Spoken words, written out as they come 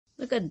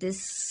Look at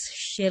this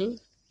shell,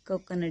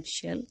 coconut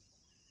shell.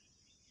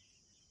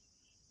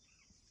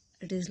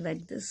 It is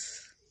like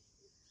this.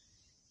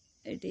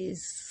 It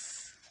is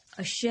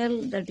a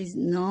shell that is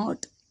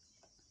not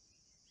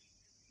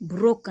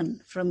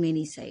broken from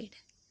any side,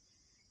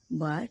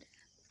 but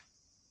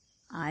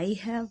I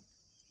have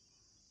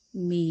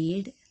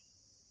made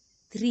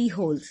 3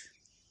 holes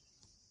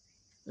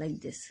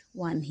like this,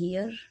 one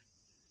here,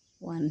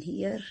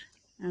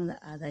 and the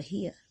other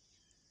here,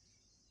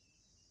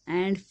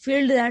 and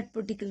filled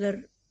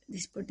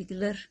this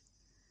particular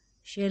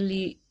shell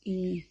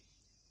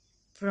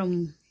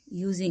from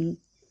using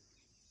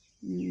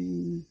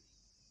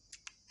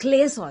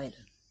clay soil,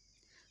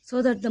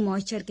 so that the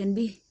moisture can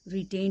be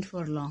retained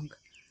for long.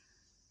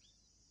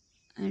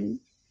 And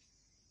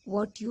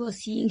what you are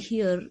seeing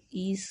here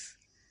is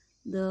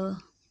the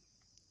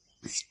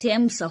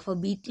stems of a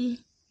beetle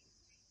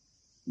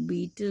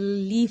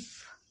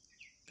leaf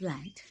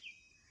plant,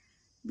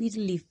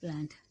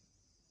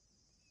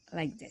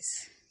 like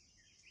this.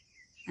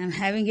 I'm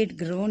having it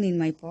grown in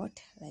my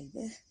pot like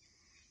this,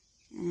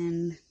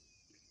 and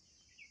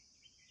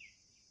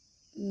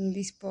in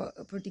this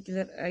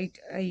particular I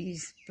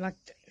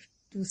plucked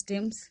 2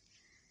 stems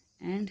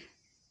and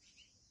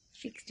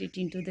fixed it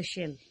into the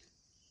shell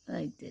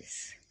like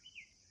this.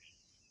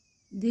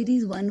 There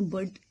is one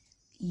bud,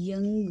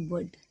 young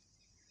bud,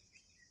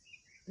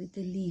 with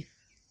a leaf,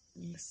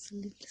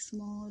 little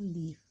small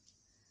leaf.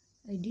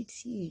 I did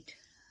see it.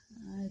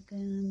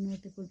 I'm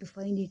not able to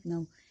find it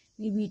now.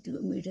 Maybe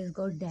it has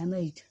got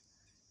damaged.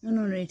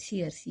 No, it's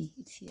here. See,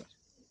 it's here.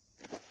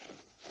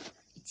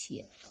 It's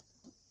here.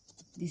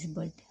 This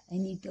bud. I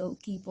need to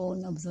keep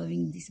on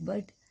observing this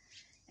bud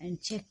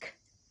and check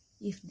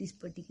if this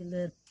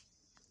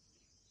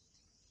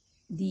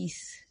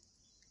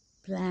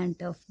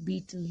plant of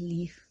beetle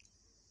leaf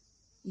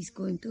is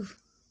going to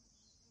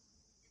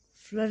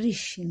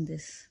flourish in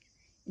this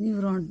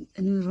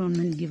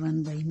environment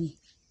given by me.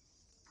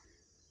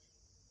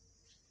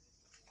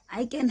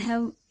 I can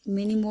have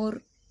many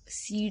more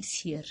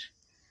seeds here,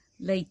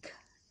 like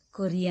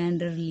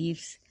coriander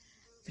leaves,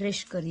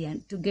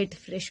 to get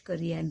fresh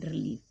coriander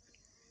leaf.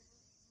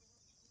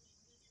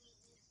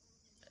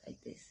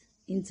 Like this.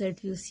 Insert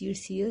few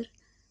seeds here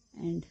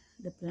and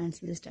the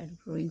plants will start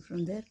growing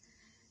from there.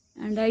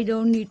 And I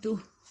don't need to,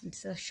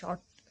 it's a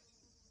short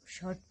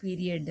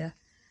period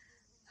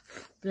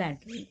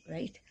plant,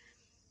 right?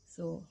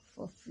 So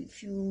for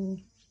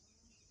 15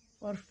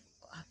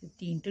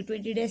 to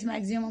 20 days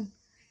maximum,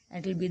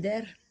 it will be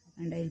there,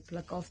 and I'll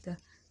pluck off the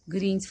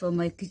greens for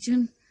my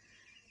kitchen.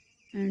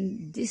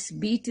 And this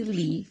beetle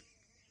leaf,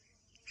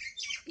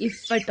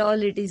 if at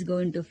all it is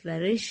going to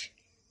flourish,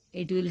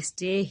 it will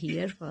stay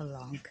here for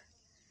long.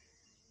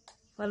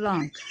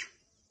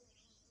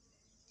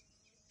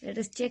 Let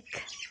us check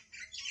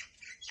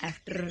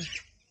after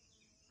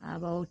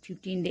about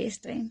 15 days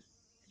time.